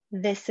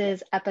This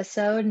is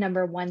episode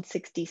number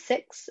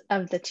 166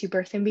 of the To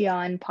Birth and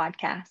Beyond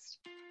podcast.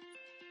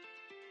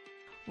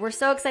 We're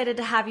so excited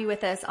to have you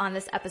with us on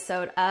this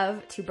episode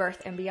of To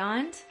Birth and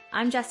Beyond.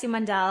 I'm Jessie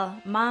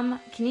Mundell, mom,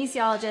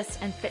 kinesiologist,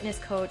 and fitness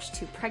coach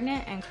to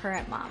pregnant and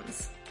current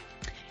moms.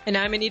 And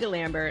I'm Anita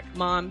Lambert,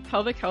 mom,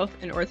 pelvic health,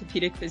 and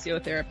orthopedic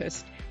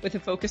physiotherapist with a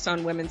focus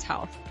on women's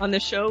health. On the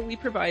show, we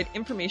provide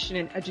information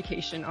and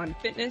education on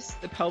fitness,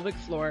 the pelvic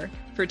floor,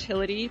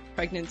 fertility,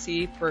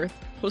 pregnancy, birth,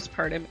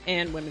 postpartum,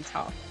 and women's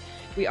health.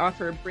 We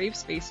offer a brave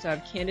space to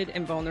have candid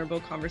and vulnerable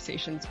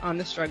conversations on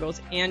the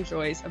struggles and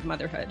joys of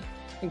motherhood,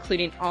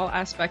 including all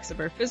aspects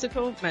of our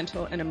physical,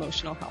 mental, and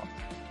emotional health.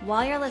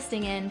 While you're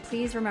listening in,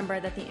 please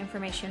remember that the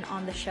information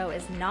on the show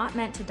is not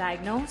meant to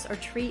diagnose or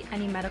treat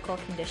any medical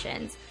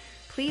conditions.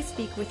 Please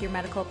speak with your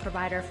medical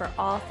provider for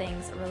all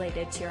things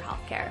related to your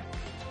healthcare.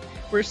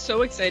 We're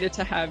so excited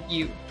to have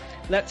you.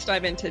 Let's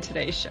dive into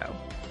today's show.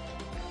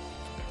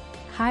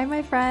 Hi,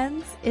 my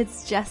friends.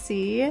 It's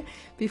Jessie.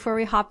 Before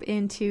we hop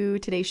into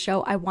today's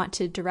show, I want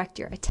to direct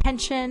your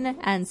attention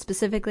and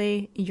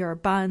specifically your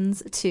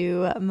buns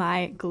to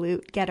my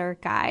Glute Getter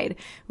Guide,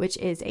 which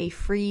is a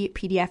free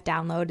PDF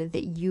download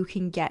that you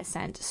can get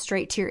sent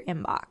straight to your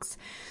inbox.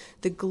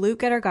 The Glute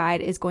Getter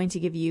Guide is going to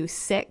give you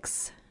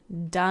 6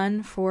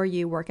 done for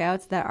you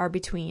workouts that are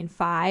between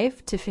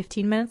 5 to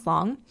 15 minutes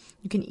long.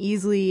 You can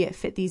easily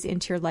fit these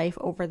into your life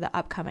over the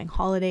upcoming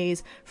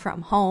holidays,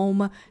 from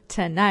home,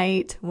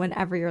 tonight,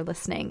 whenever you're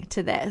listening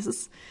to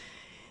this.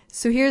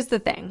 So here's the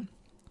thing.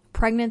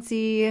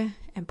 Pregnancy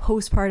and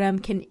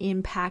postpartum can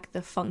impact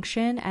the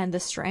function and the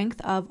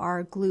strength of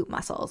our glute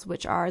muscles,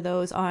 which are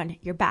those on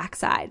your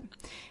backside.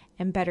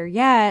 And better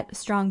yet,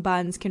 strong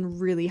buns can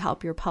really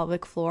help your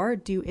pelvic floor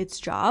do its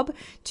job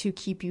to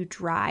keep you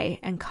dry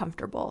and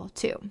comfortable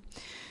too.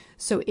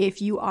 So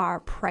if you are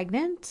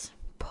pregnant,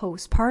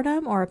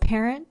 postpartum, or a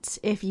parent,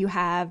 if you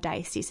have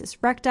diastasis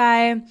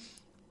recti,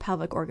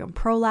 pelvic organ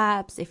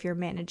prolapse, if you're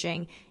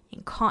managing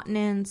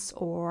incontinence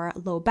or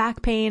low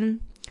back pain,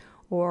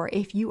 or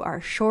if you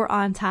are short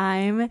on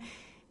time,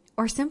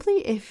 or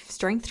simply if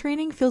strength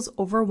training feels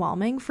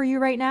overwhelming for you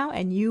right now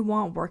and you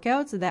want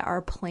workouts that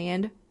are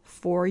planned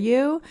for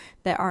you,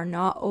 that are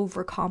not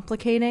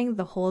overcomplicating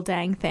the whole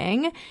dang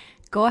thing,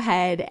 go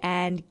ahead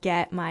and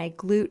get my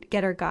Glute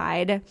Getter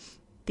Guide.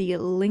 The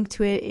link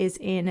to it is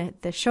in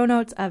the show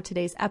notes of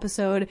today's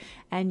episode,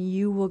 and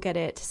you will get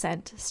it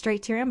sent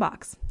straight to your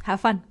inbox.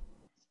 Have fun.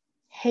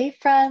 Hey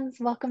friends,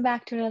 welcome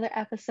back to another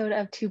episode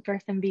of To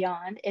Birth and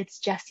Beyond. It's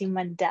Jessie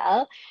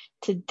Mundell.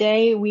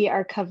 Today we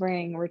are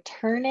covering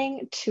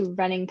returning to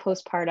running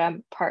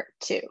postpartum part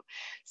 2.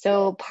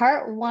 So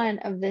part 1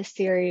 of this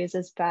series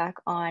is back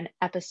on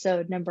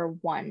episode number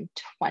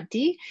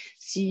 120.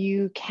 So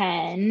you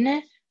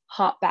can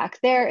hop back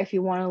there if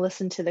you want to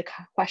listen to the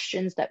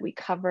questions that we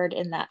covered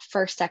in that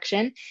first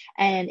section.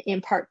 And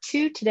in part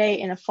 2 today,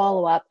 in a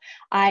follow-up,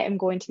 I am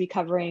going to be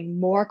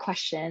covering more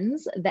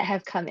questions that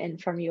have come in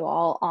from you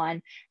all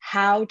on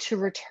how to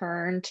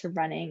return to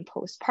running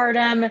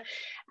postpartum,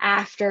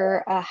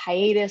 after a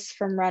hiatus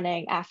from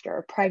running, after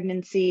a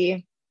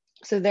pregnancy.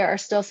 So there are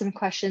still some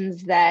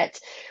questions that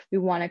we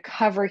want to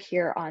cover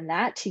here on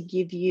that to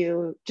give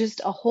you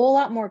just a whole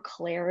lot more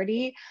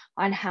clarity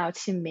on how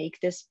to make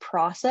this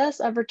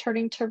process of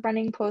returning to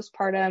running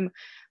postpartum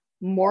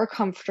more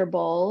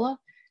comfortable,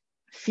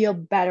 feel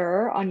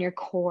better on your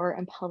core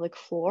and pelvic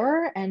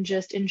floor, and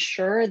just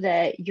ensure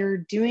that you're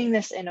doing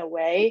this in a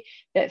way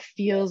that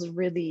feels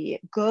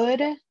really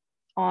good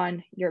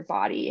on your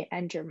body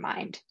and your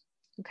mind.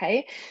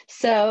 Okay,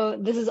 so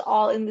this is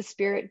all in the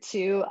spirit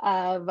too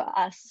of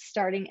us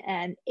starting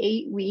an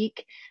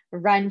 8-week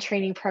run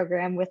training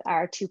program with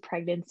our To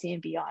Pregnancy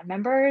and Beyond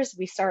members.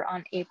 We start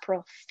on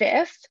April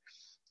 5th.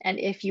 And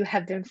if you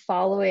have been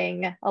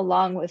following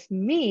along with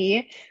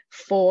me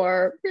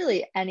for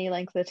really any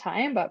length of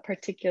time, but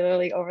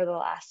particularly over the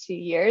last few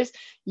years,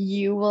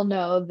 you will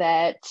know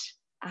that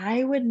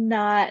I would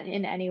not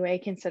in any way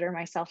consider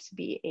myself to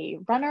be a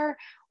runner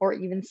or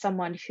even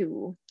someone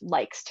who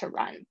likes to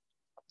run.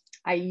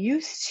 I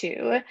used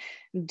to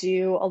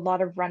do a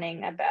lot of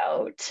running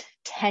about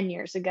 10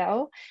 years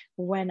ago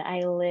when I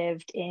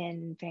lived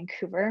in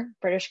Vancouver,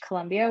 British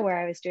Columbia, where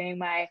I was doing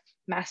my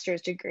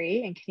master's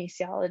degree in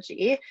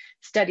kinesiology,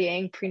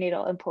 studying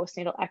prenatal and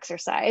postnatal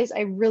exercise.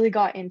 I really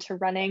got into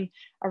running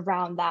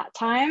around that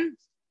time.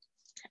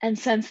 And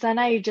since then,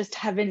 I just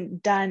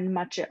haven't done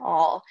much at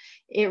all.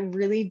 It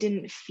really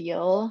didn't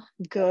feel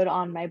good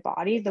on my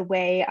body the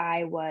way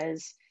I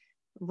was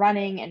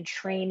running and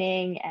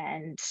training,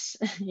 and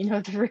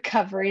the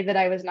recovery that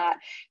I was not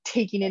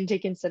taking into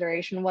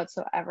consideration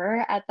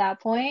whatsoever at that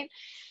point.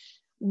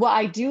 What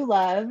I do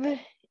love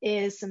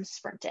is some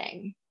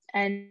sprinting,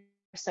 and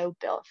so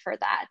built for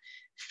that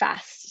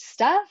fast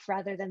stuff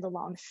rather than the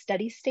long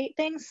steady state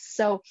things.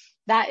 So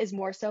that is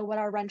more so what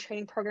our run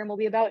training program will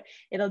be about.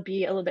 It'll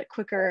be a little bit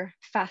quicker,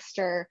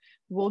 faster.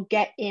 We'll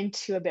get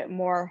into a bit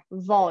more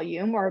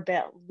volume or a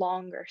bit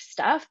longer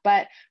stuff,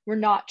 but we're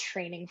not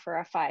training for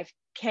a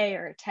 5K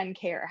or a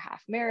 10K or a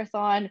half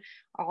marathon.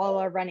 All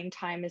our running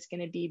time is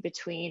going to be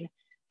between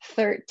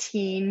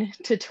 13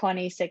 to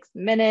 26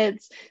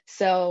 minutes.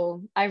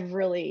 So I've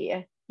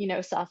really,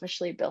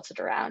 selfishly built it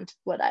around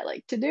what I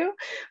like to do,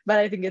 but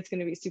I think it's going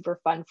to be super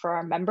fun for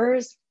our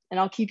members. And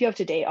I'll keep you up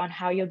to date on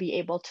how you'll be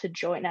able to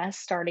join us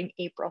starting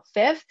April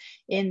 5th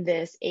in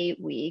this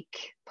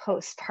 8-week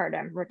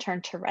postpartum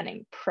return to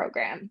running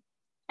program.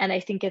 And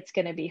I think it's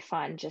going to be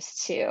fun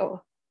just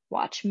to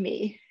watch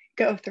me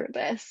go through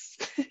this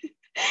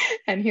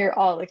and hear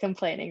all the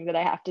complaining that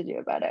I have to do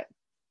about it.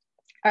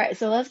 All right,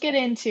 so let's get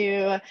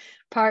into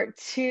part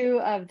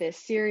 2 of this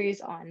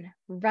series on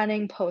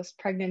running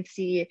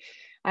post-pregnancy.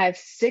 I have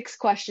 6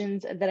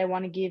 questions that I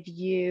want to give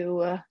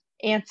you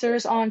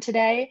answers on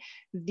today.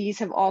 These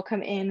have all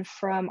come in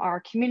from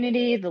our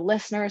community, the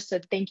listeners, so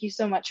thank you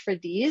so much for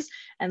these,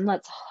 and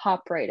let's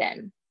hop right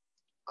in.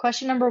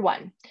 Question number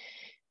 1.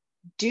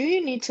 Do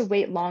you need to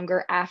wait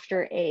longer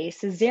after a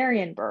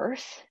cesarean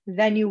birth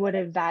than you would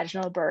a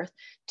vaginal birth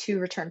to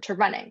return to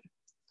running?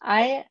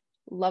 I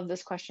love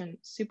this question.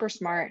 Super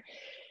smart.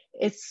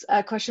 It's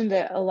a question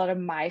that a lot of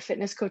my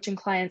fitness coaching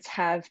clients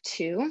have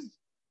too,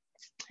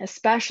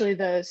 especially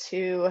those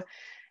who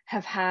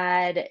have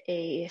had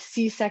a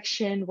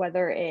C-section,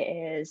 whether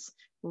it is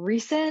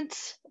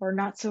recent or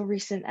not so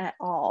recent at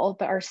all,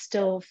 but are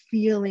still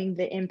feeling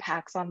the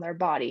impacts on their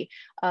body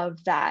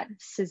of that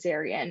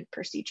cesarean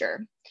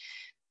procedure.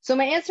 So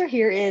my answer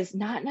here is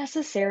not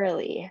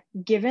necessarily,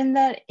 given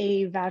that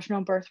a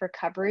vaginal birth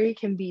recovery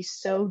can be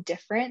so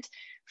different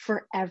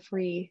for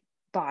every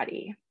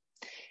body.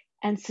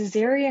 And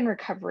cesarean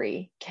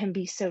recovery can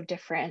be so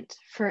different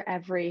for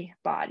every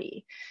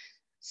body.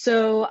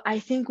 So I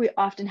think we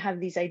often have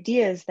these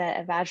ideas that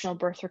a vaginal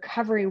birth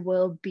recovery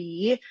will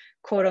be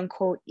quote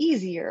unquote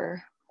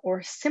easier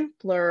or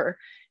simpler,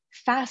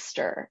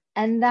 faster.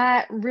 And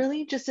that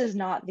really just is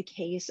not the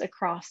case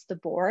across the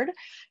board.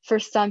 For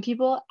some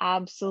people,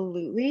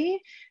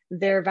 absolutely,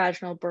 their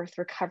vaginal birth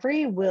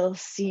recovery will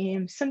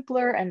seem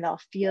simpler and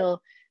they'll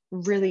feel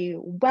really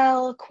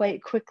well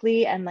quite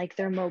quickly, and like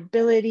their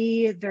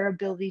mobility, their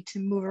ability to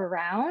move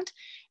around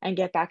and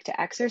get back to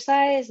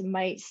exercise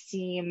might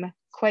seem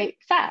quite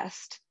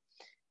fast.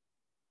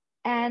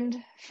 And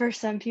for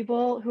some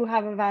people who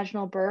have a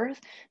vaginal birth,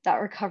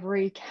 that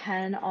recovery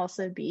can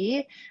also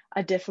be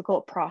a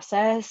difficult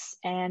process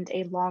and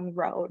a long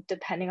road,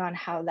 depending on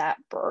how that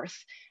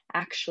birth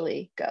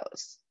actually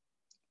goes.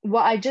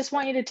 What I just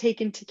want you to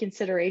take into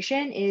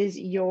consideration is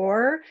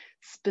your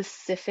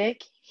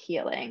specific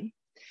healing.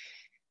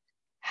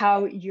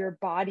 How your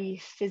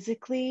body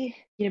physically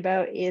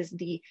about is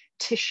the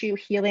tissue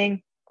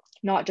healing,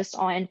 not just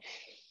on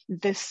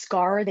the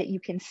scar that you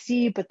can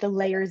see, but the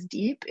layers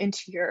deep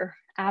into your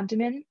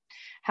abdomen,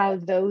 how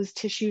those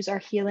tissues are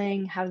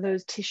healing, how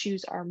those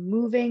tissues are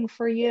moving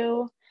for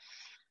you.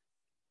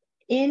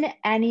 In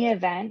any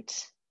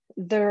event,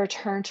 the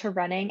return to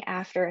running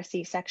after a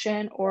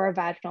C-section or a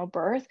vaginal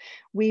birth,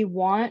 we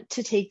want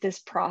to take this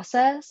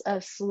process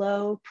of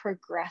slow,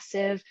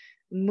 progressive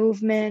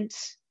movement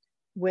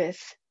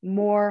with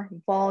more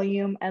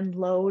volume and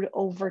load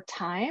over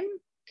time.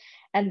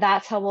 And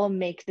that's how we'll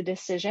make the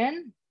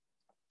decision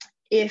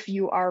if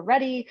you are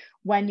ready,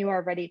 when you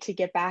are ready to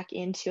get back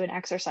into an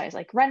exercise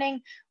like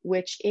running,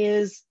 which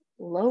is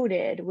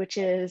loaded, which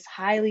is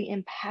highly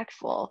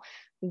impactful,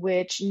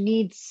 which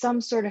needs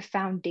some sort of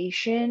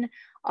foundation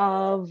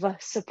of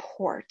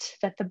support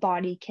that the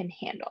body can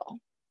handle.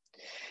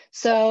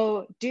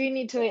 So do you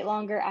need to wait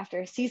longer after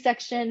a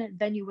C-section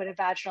than you would a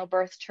vaginal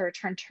birth to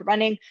return to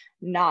running?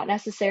 Not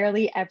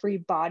necessarily. Every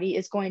body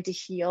is going to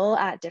heal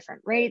at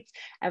different rates.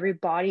 Every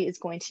body is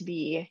going to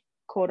be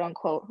quote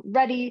unquote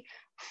ready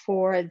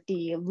for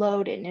the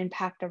load and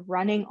impact of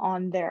running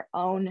on their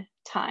own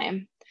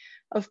time.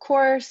 Of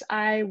course,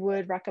 I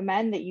would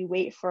recommend that you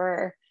wait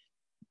for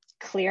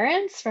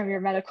clearance from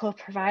your medical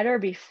provider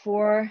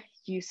before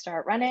you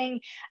start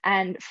running.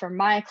 And for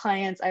my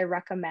clients, I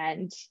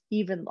recommend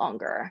even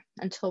longer,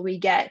 until we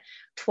get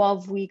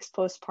 12 weeks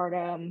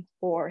postpartum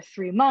or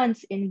 3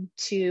 months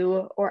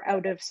into or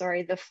out of,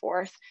 the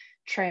 4th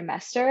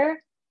trimester.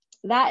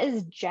 That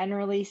is,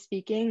 generally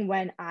speaking,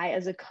 when I,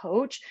 as a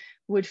coach,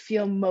 would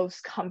feel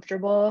most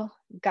comfortable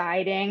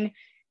guiding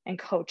and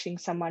coaching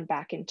someone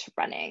back into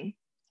running.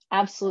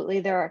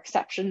 Absolutely, there are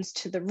exceptions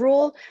to the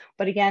rule,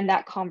 but again,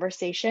 that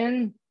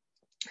conversation,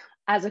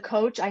 as a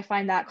coach, I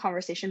find that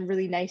conversation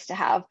really nice to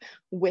have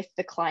with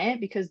the client,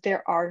 because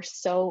there are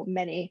so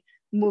many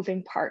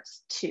moving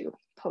parts to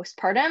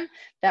postpartum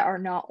that are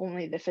not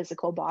only the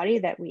physical body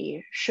that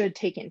we should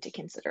take into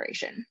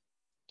consideration.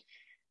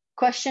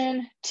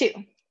 Question 2.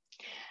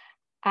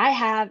 I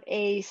have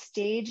a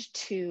stage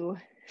 2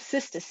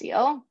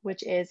 cystocele,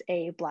 which is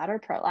a bladder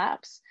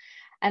prolapse,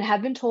 and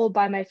have been told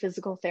by my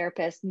physical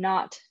therapist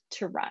not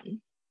to run.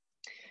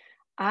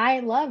 I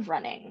love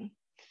running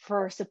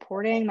for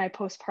supporting my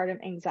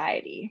postpartum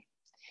anxiety.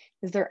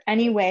 Is there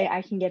any way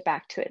I can get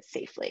back to it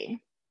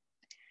safely?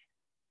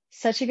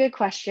 Such a good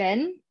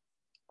question.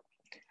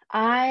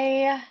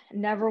 I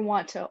never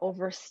want to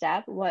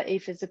overstep what a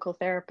physical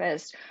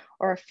therapist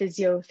or a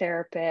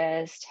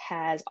physiotherapist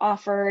has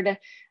offered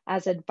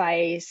as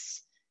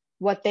advice.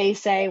 what they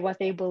say, what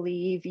they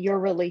believe, your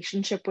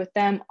relationship with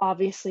them.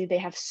 Obviously, they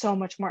have so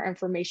much more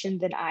information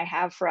than I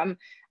have from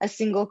a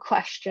single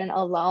question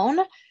alone.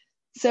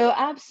 So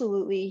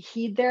absolutely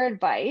heed their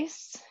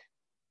advice.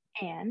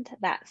 And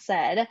that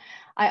said,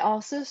 I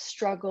also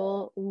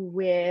struggle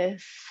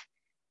with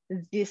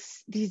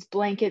these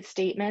blanket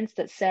statements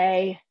that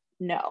say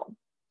no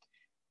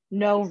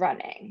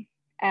running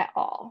at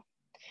all.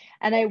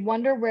 And I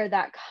wonder where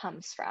that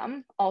comes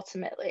from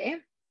ultimately.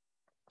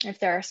 If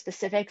there are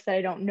specifics that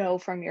I don't know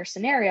from your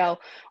scenario,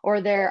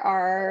 or there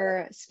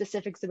are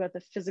specifics about the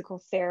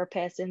physical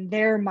therapist and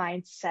their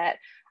mindset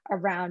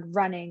around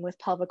running with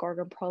pelvic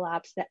organ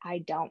prolapse that I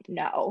don't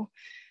know.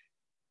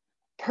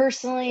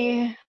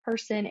 Personally,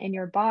 person in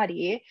your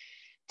body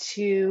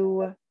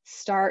to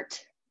start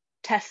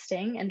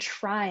testing and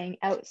trying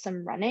out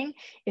some running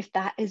if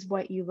that is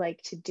what you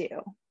like to do.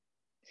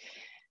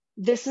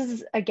 This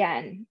is,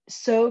 again,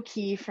 so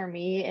key for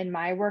me in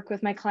my work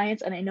with my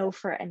clients, and I know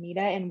for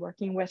Anita in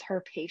working with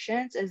her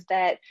patients, is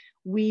that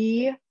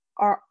we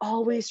are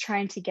always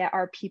trying to get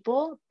our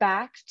people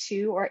back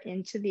to or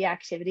into the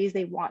activities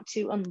they want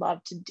to and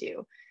love to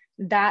do.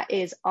 That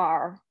is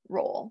our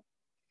role.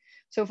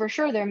 So for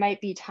sure, there might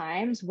be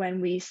times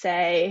when we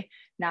say,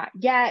 not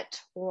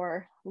yet,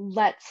 or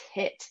let's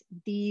hit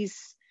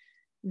these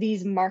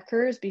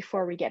markers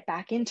before we get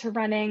back into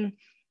running.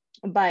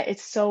 But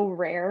it's so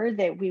rare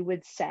that we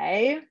would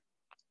say,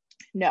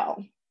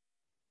 no,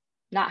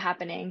 not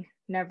happening,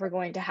 never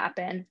going to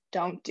happen,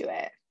 don't do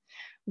it.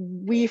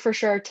 We for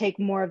sure take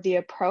more of the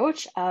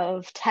approach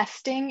of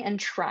testing and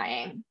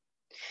trying.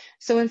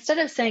 So instead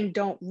of saying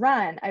don't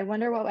run, I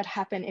wonder what would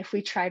happen if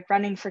we tried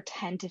running for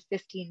 10 to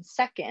 15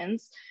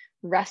 seconds,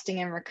 resting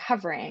and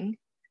recovering,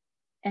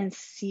 and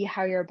see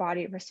how your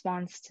body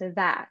responds to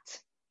that.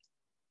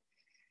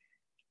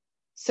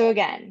 So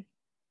again,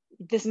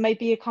 this might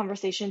be a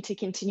conversation to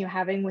continue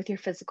having with your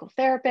physical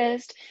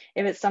therapist.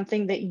 If it's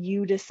something that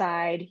you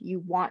decide you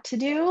want to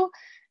do,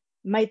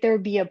 might there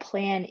be a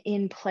plan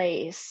in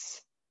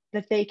place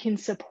that they can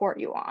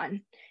support you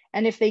on?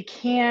 And if they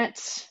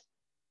can't,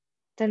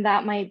 then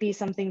that might be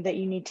something that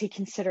you need to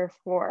consider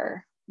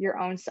for your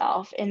own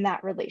self in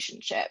that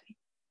relationship.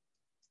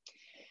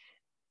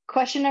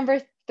 Question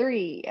number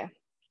 3.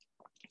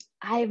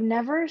 I've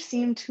never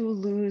seemed to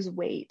lose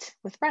weight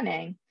with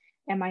running.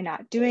 Am I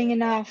not doing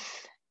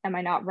enough? Am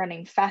I not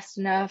running fast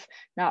enough?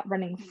 Not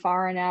running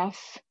far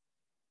enough?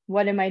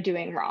 What am I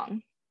doing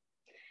wrong?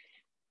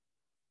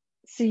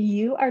 So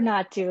you are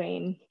not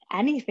doing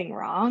anything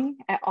wrong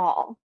at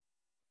all.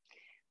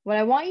 What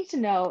I want you to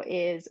know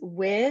is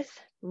with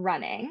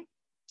running,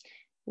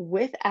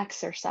 with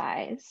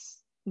exercise,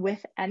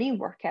 with any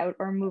workout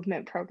or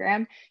movement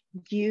program,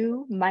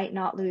 you might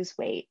not lose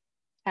weight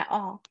at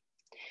all.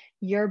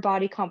 Your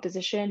body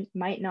composition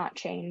might not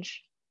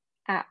change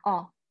at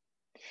all.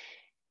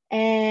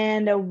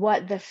 And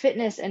what the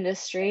fitness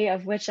industry,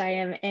 of which I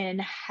am in,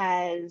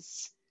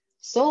 has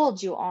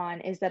sold you on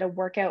is that a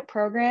workout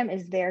program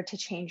is there to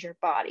change your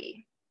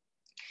body.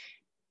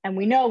 And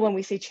we know when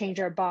we say change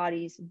our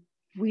bodies,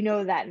 we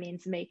know that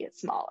means make it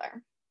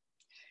smaller.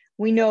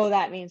 We know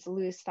that means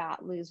lose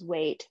fat, lose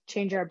weight,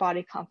 change our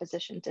body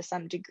composition to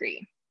some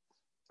degree.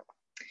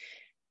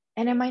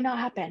 And it might not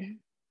happen.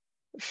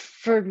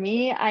 For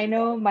me, I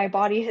know my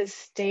body has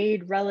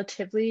stayed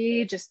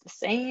relatively just the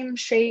same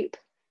shape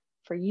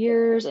for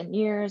years and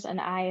years, and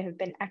I have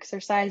been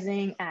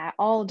exercising at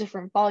all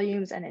different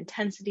volumes and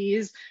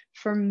intensities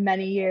for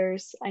many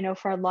years. I know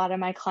for a lot of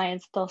my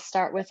clients, they'll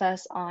start with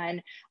us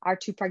on our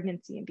 2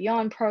 Pregnancy and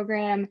Beyond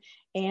program,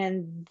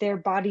 and their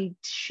body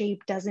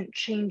shape doesn't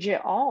change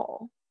at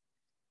all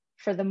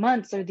for the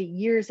months or the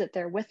years that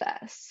they're with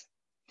us.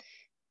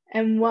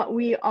 And what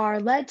we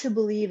are led to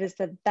believe is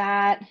that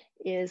that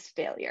is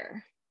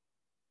failure.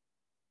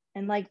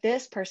 And like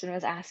this person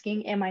was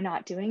asking, am I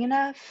not doing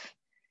enough?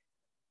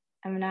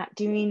 I'm not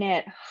doing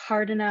it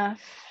hard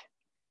enough.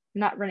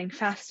 I'm not running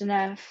fast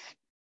enough.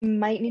 We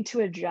might need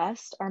to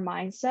adjust our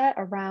mindset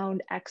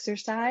around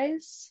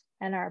exercise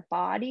and our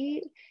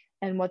body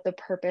and what the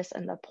purpose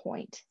and the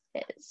point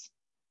is.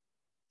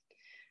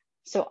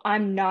 So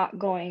I'm not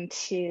going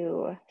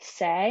to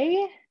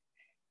say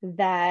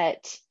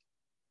that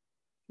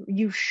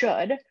you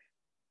should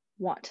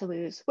want to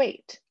lose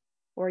weight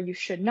or you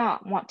should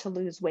not want to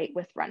lose weight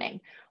with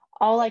running.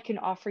 All I can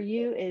offer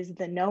you is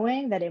the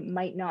knowing that it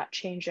might not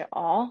change at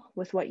all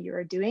with what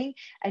you're doing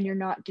and you're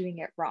not doing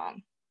it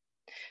wrong.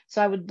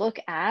 So I would look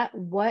at,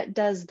 what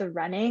does the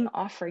running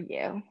offer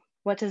you?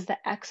 What does the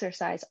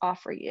exercise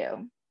offer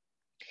you?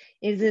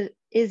 Is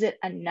it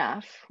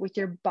enough with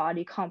your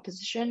body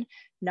composition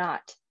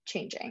not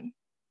changing?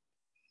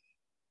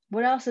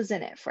 What else is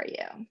in it for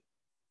you?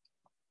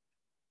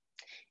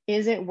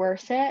 Is it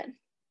worth it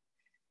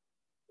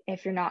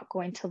if you're not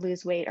going to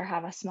lose weight or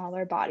have a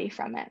smaller body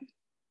from it?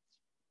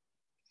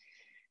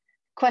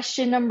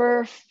 Question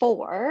number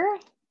 4,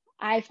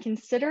 I've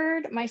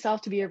considered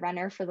myself to be a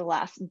runner for the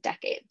last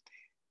decade.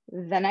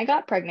 Then I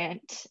got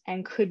pregnant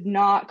and could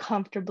not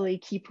comfortably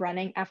keep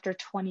running after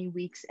 20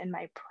 weeks in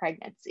my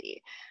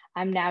pregnancy.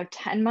 I'm now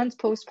 10 months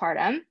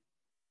postpartum,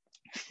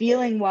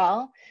 feeling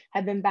well,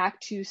 have been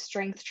back to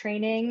strength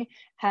training,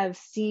 have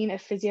seen a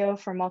physio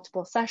for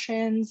multiple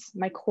sessions.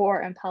 My core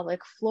and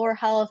pelvic floor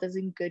health is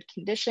in good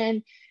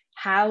condition.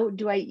 How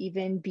do I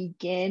even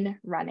begin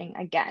running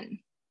again?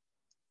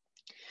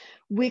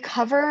 We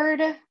covered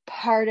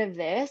part of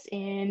this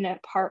in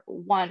part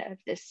 1 of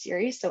this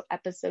series, so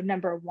episode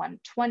number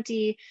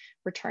 120,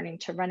 returning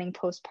to running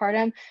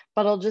postpartum,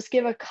 but I'll just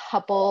give a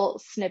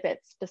couple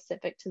snippets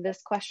specific to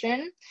this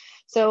question.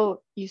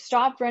 So you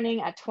stopped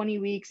running at 20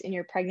 weeks in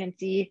your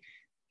pregnancy.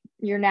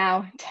 You're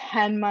now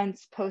 10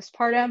 months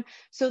postpartum.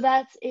 So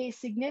that's a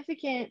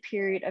significant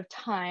period of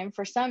time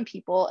for some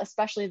people,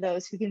 especially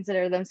those who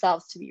consider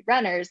themselves to be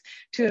runners,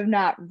 to have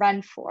not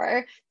run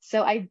for.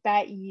 So I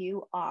bet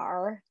you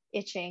are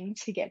itching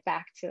to get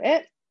back to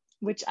it,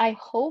 which I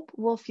hope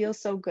will feel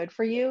so good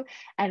for you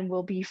and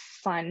will be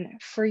fun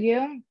for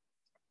you.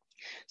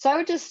 So I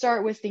would just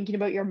start with thinking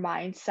about your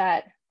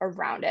mindset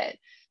around it.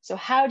 So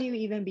how do you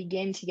even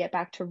begin to get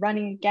back to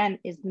running again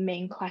is the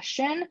main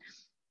question.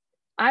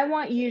 I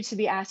want you to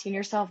be asking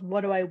yourself, what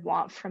do I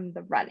want from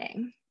the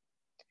running?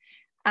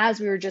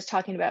 As we were just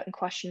talking about in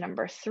question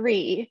number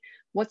 3,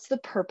 what's the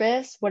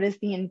purpose? What is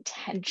the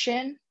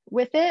intention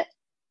with it?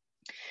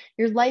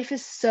 Your life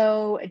is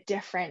so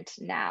different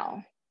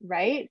now,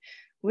 right?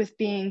 With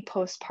being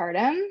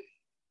postpartum,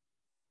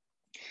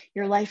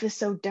 your life is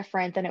so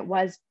different than it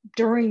was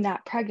during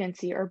that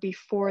pregnancy or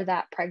before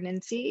that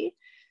pregnancy.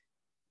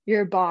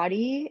 Your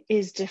body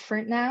is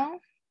different now,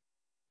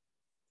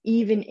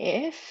 even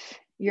if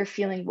you're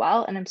feeling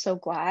well. And I'm so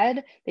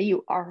glad that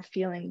you are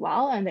feeling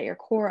well and that your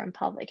core and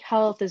pelvic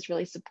health is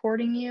really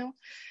supporting you.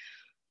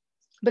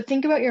 But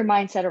think about your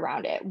mindset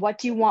around it. What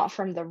do you want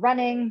from the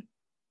running?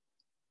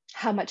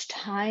 How much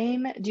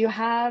time do you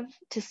have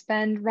to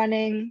spend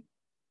running?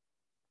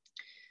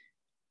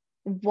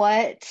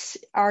 What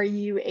are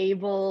you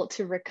able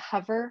to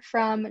recover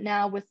from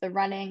now with the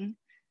running?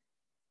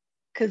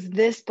 Because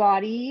this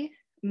body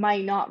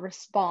might not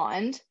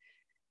respond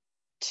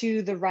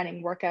to the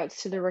running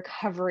workouts, to the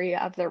recovery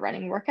of the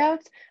running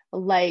workouts,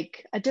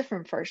 like a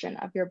different version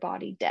of your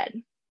body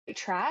did.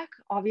 Track,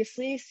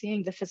 obviously,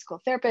 seeing the physical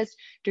therapist,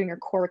 doing your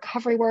core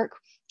recovery work.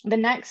 The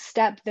next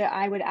step that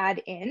I would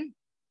add in,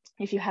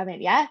 if you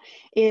haven't yet,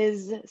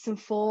 is some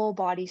full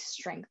body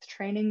strength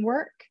training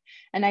work.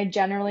 And I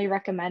generally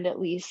recommend at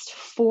least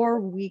 4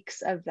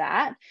 weeks of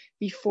that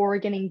before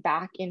getting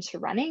back into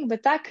running.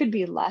 But that could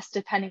be less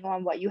depending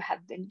on what you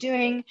have been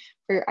doing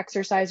for your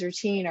exercise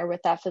routine or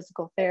with that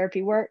physical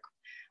therapy work.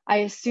 I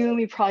assume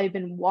you've probably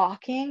been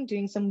walking,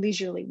 doing some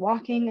leisurely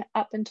walking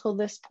up until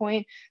this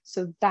point.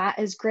 So that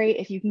is great.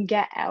 If you can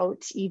get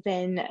out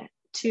even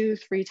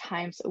 2-3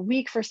 times a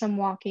week for some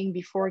walking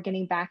before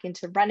getting back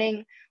into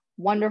running,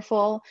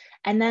 wonderful.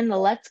 And then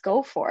let's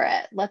go for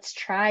it. Let's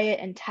try it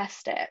and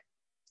test it.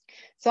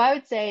 So I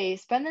would say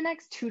spend the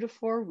next 2 to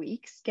 4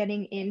 weeks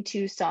getting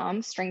into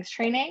some strength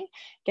training,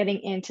 getting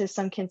into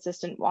some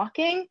consistent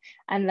walking,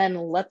 and then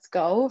let's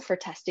go for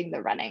testing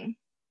the running.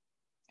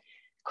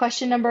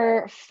 Question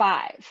number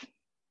 5.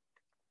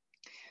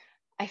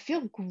 I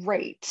feel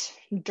great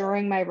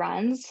during my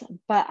runs,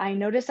 but I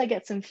notice I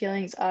get some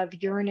feelings of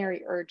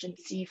urinary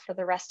urgency for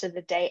the rest of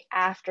the day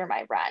after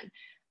my run.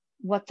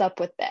 What's up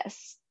with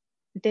this?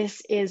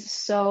 This is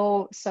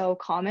so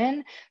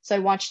common. So I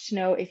want you to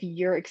know if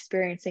you're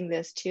experiencing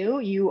this too,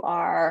 you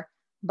are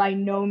by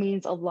no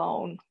means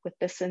alone with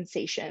the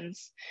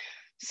sensations.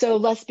 So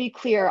let's be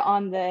clear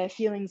on the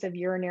feelings of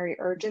urinary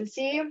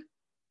urgency.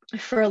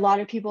 For a lot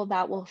of people,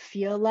 that will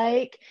feel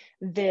like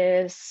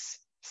this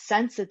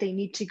sense that they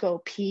need to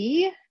go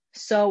pee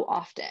so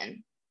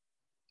often.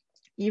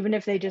 Even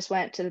if they just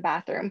went to the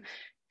bathroom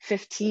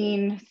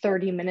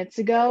 15-30 minutes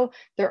ago,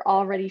 they're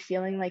already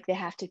feeling like they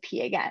have to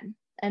pee again.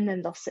 And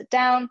then they'll sit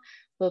down,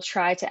 they'll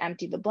try to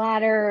empty the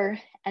bladder,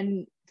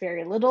 and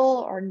very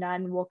little or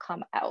none will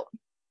come out.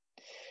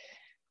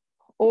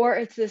 Or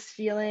it's this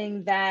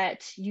feeling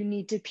that you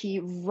need to pee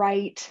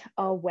right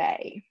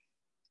away.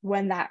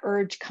 When that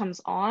urge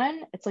comes on,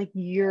 it's like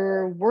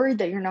you're worried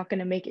that you're not going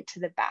to make it to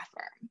the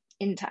bathroom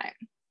in time.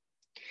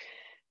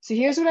 So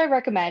here's what I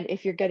recommend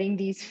if you're getting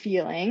these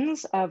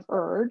feelings of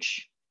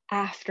urge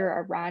after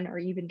a run or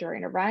even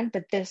during a run,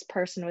 but this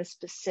person was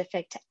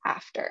specific to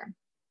after.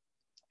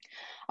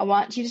 I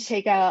want you to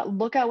take a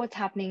look at what's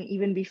happening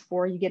even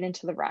before you get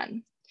into the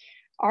run.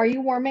 Are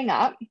you warming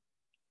up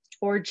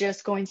or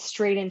just going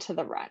straight into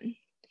the run?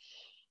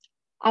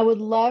 I would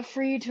love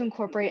for you to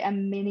incorporate a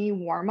mini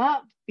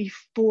warm-up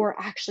before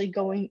actually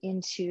going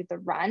into the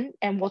run.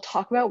 And we'll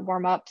talk about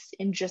warm-ups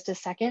in just a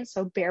second,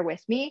 so bear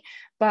with me.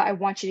 But I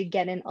want you to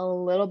get in a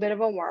little bit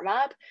of a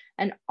warm-up,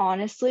 and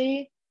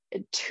honestly,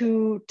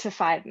 2 to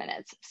 5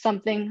 minutes,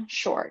 something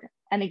short.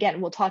 And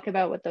again, we'll talk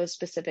about what those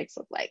specifics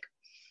look like.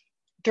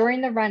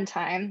 During the run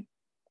time,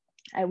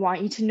 I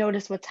want you to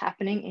notice what's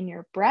happening in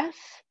your breath,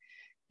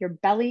 your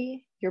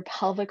belly, your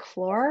pelvic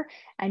floor,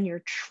 and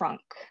your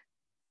trunk.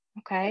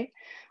 Okay?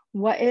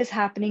 What is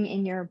happening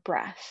in your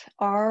breath?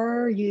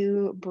 Are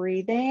you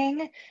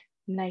breathing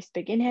nice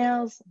big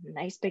inhales,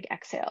 nice big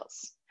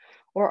exhales?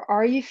 Or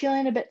are you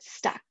feeling a bit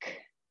stuck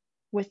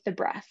with the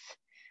breath?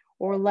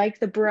 Or like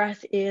the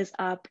breath is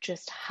up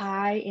just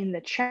high in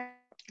the chest?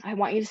 I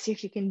want you to see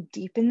if you can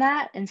deepen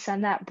that and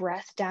send that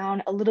breath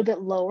down a little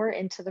bit lower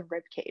into the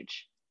rib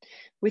cage.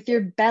 With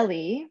your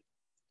belly,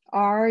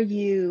 are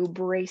you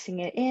bracing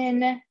it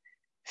in,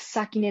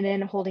 sucking it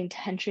in, holding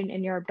tension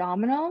in your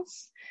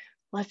abdominals?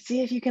 Let's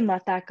see if you can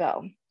let that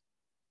go.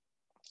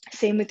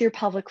 Same with your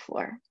pelvic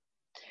floor.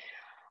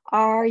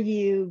 Are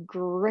you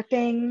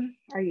gripping?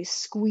 Are you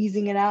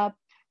squeezing it up?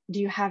 Do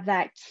you have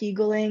that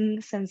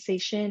kegling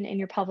sensation in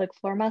your pelvic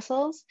floor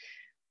muscles?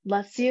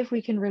 Let's see if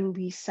we can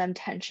release some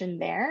tension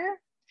there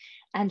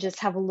and just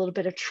have a little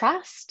bit of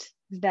trust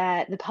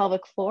that the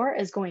pelvic floor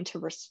is going to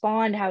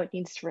respond how it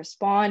needs to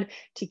respond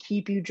to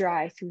keep you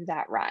dry through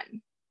that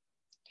run.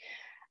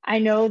 I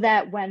know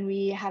that when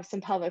we have some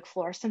pelvic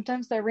floor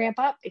symptoms that ramp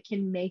up, it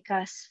can make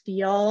us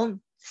feel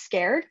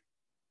scared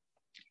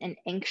and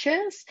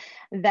anxious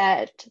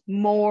that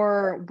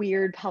more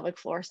weird pelvic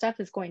floor stuff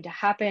is going to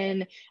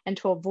happen. And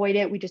to avoid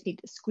it, we just need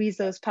to squeeze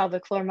those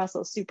pelvic floor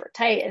muscles super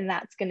tight. And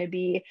that's going to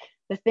be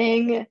the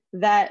thing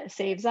that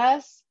saves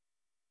us.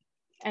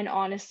 And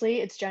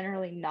honestly, it's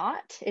generally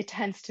not. It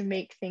tends to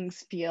make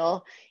things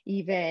feel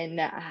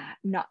even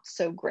not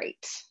so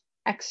great,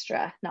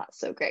 extra not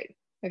so great.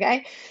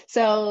 Okay,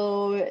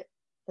 so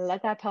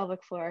let that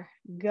pelvic floor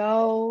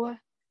go.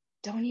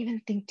 Don't even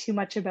think too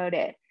much about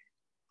it.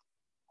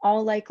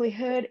 All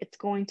likelihood, it's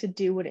going to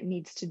do what it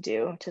needs to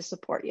do to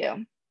support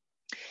you.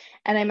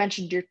 And I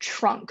mentioned your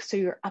trunk, so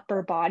your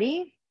upper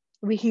body.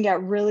 We can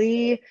get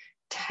really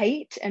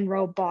tight and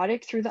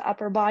robotic through the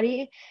upper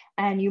body.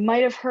 And you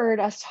might have heard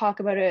us talk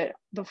about it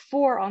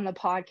before on the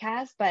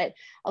podcast, but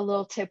a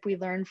little tip we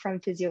learned from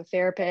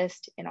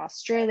physiotherapist in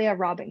Australia,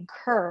 Robin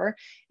Kerr,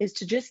 is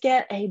to just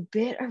get a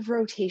bit of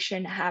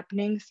rotation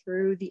happening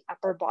through the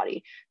upper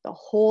body, the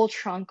whole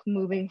trunk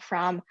moving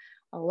from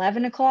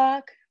 11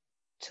 o'clock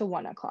to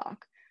 1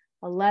 o'clock,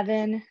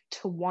 11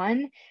 to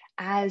 1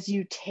 as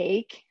you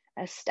take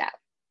a step.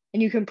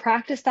 And you can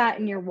practice that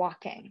in your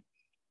walking.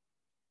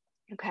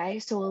 Okay,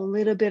 so a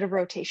little bit of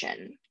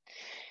rotation.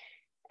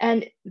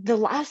 And the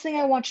last thing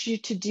I want you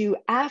to do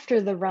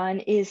after the run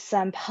is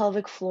some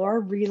pelvic floor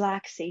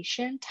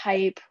relaxation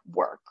type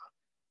work,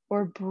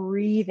 or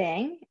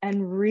breathing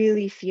and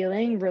really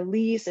feeling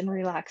release and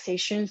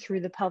relaxation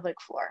through the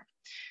pelvic floor.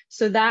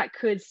 So that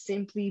could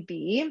simply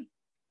be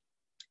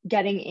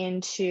getting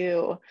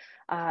into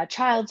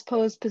child's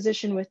pose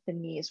position with the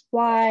knees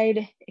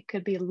wide. It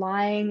could be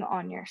lying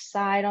on your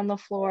side on the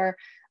floor,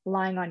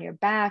 lying on your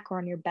back or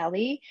on your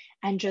belly,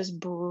 and just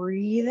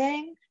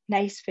breathing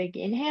nice big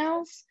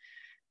inhales,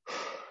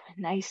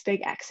 nice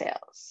big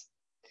exhales.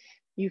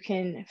 You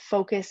can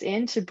focus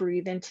in to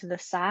breathe into the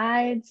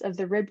sides of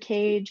the rib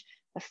cage,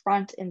 the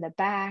front and the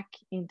back,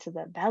 into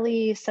the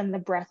belly, send the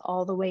breath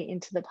all the way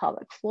into the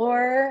pelvic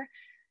floor,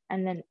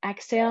 and then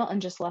exhale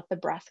and just let the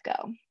breath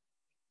go.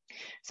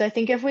 So I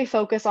think if we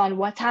focus on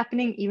what's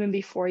happening even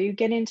before you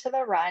get into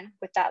the run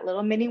with that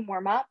little mini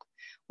warm up,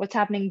 what's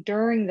happening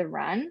during the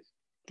run,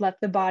 let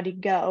the body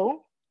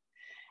go.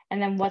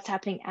 And then what's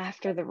happening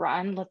after the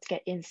run, let's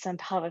get in some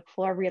pelvic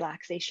floor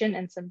relaxation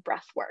and some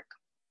breath work.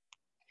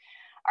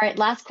 All right,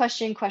 last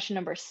question, question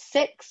number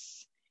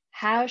 6.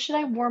 How should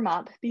I warm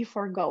up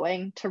before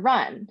going to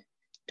run?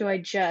 Do I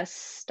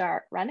just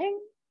start running?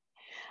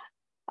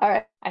 All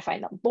right, I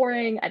find them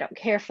boring. I don't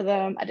care for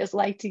them. I just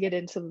like to get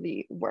into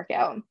the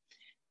workout.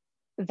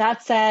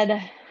 That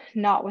said,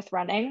 not with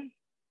running,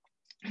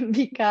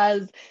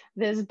 because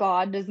this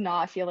bod does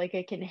not feel like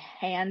it can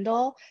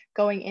handle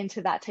going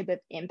into that type of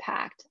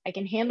impact. I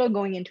can handle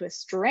going into a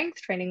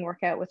strength training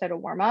workout without a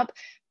warm up,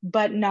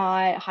 but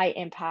not high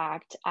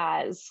impact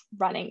as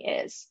running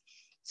is.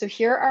 So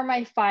here are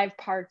my 5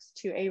 parts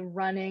to a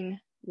running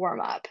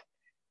warm up.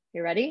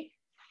 You ready?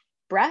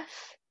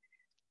 Breath,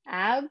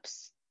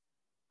 abs,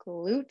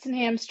 glutes and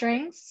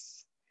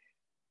hamstrings,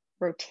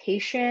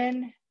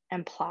 rotation,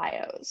 and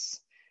plyos.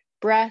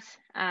 Breath,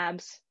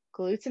 abs,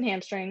 glutes and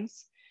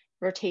hamstrings,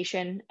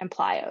 rotation, and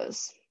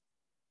plyos.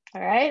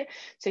 All right,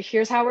 so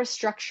here's how we're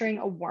structuring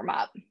a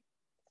warm-up.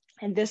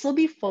 And this will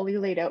be fully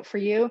laid out for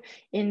you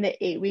in the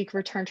 8-week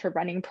Return to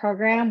Running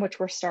program, which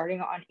we're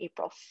starting on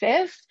April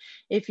 5th,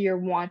 if you're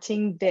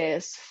wanting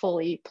this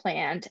fully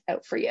planned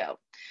out for you.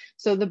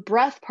 So the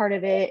breath part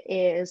of it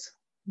is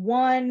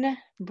 1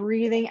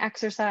 breathing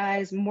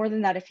exercise, more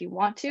than that if you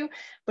want to,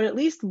 but at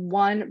least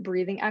 1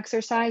 breathing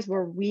exercise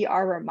where we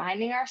are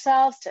reminding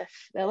ourselves to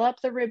fill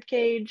up the rib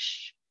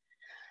cage,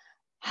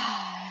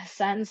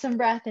 send some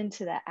breath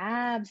into the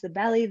abs, the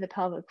belly, the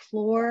pelvic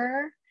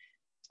floor,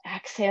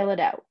 exhale it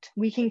out.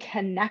 We can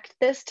connect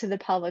this to the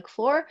pelvic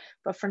floor,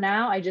 but for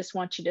now, I just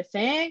want you to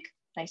think,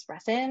 nice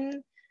breath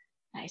in,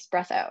 nice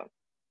breath out.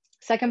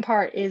 Second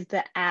part is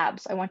the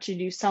abs. I want you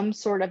to do some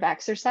sort of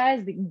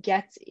exercise that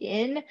gets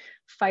in,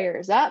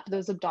 fires up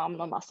those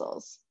abdominal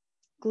muscles.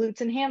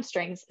 Glutes and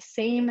hamstrings,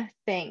 same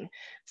thing.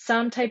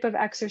 Some type of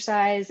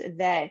exercise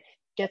that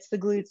gets the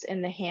glutes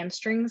and the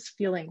hamstrings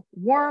feeling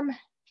warm,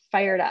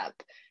 fired up.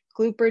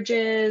 Glute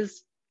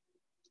bridges,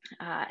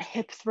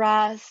 hip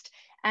thrust,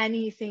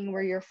 anything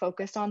where you're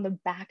focused on the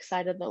back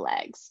side of the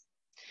legs.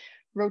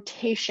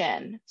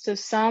 Rotation, so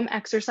some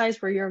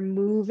exercise where you're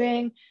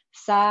moving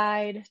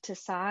side to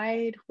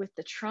side with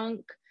the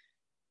trunk.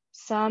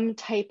 Some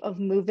type of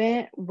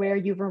movement where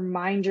you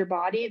remind your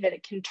body that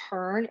it can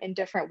turn in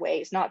different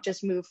ways, not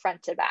just move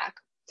front to back.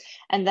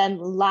 And then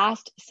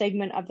last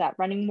segment of that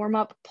running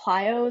warm-up,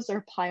 plyos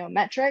or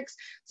plyometrics.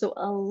 So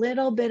a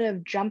little bit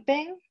of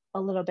jumping, a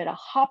little bit of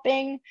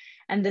hopping,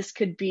 and this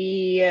could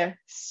be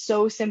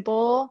so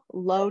simple,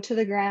 low to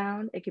the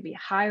ground. It could be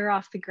higher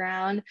off the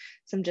ground.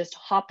 Some just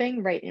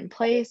hopping right in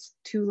place,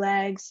 2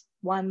 legs,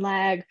 1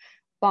 leg,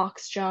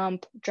 box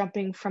jump,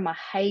 jumping from a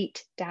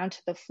height down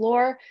to the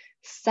floor,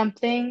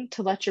 something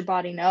to let your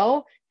body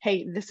know,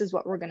 hey, this is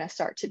what we're going to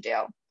start to do.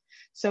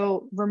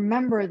 So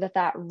remember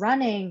that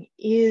running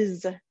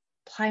is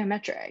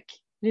plyometric.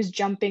 It is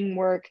jumping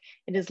work.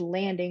 It is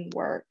landing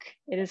work.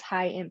 It is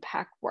high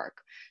impact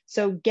work.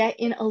 So get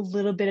in a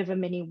little bit of a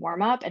mini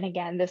warm up. And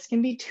again, this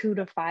can be 2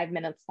 to 5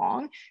 minutes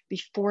long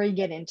before you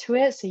get into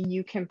it so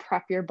you can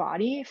prep your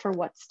body for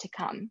what's to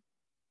come.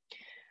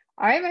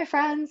 All right, my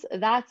friends,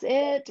 that's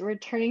it.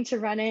 Returning to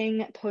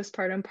running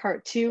postpartum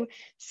part 2,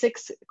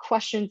 6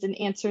 questions and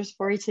answers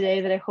for you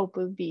today that I hope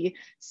will be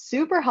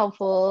super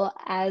helpful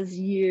as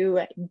you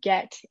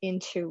get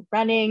into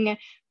running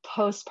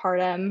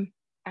postpartum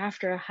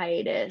after a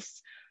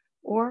hiatus,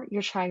 or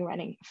you're trying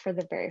running for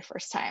the very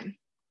first time.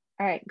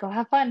 All right, go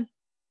have fun.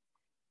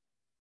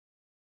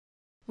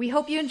 We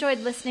hope you enjoyed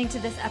listening to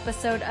this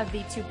episode of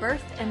the To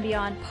Birth and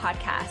Beyond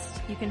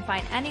podcast. You can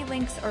find any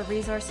links or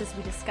resources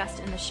we discussed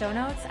in the show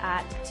notes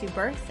at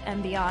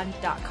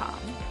tobirthandbeyond.com.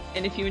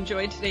 And if you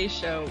enjoyed today's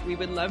show, we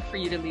would love for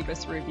you to leave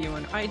us a review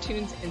on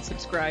iTunes and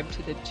subscribe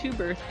to the To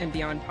Birth and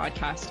Beyond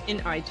podcast in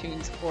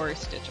iTunes or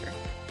Stitcher.